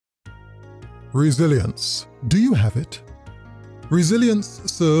Resilience. Do you have it? Resilience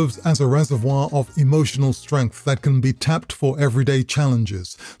serves as a reservoir of emotional strength that can be tapped for everyday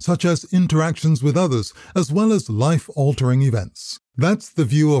challenges, such as interactions with others, as well as life-altering events. That's the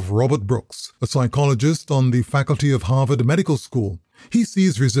view of Robert Brooks, a psychologist on the faculty of Harvard Medical School. He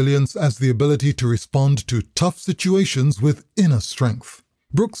sees resilience as the ability to respond to tough situations with inner strength.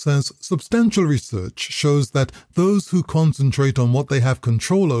 Brooks says substantial research shows that those who concentrate on what they have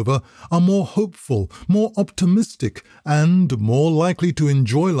control over are more hopeful, more optimistic, and more likely to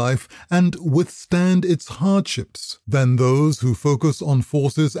enjoy life and withstand its hardships than those who focus on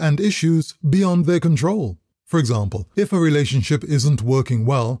forces and issues beyond their control. For example, if a relationship isn't working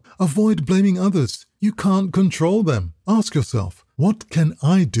well, avoid blaming others. You can't control them. Ask yourself, what can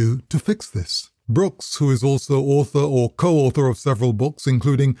I do to fix this? Brooks, who is also author or co-author of several books,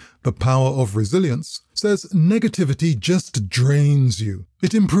 including The Power of Resilience, says negativity just drains you.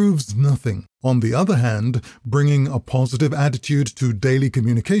 It improves nothing. On the other hand, bringing a positive attitude to daily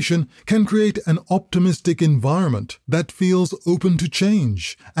communication can create an optimistic environment that feels open to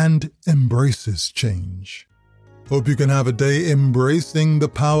change and embraces change. Hope you can have a day embracing the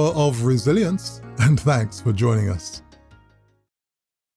power of resilience, and thanks for joining us.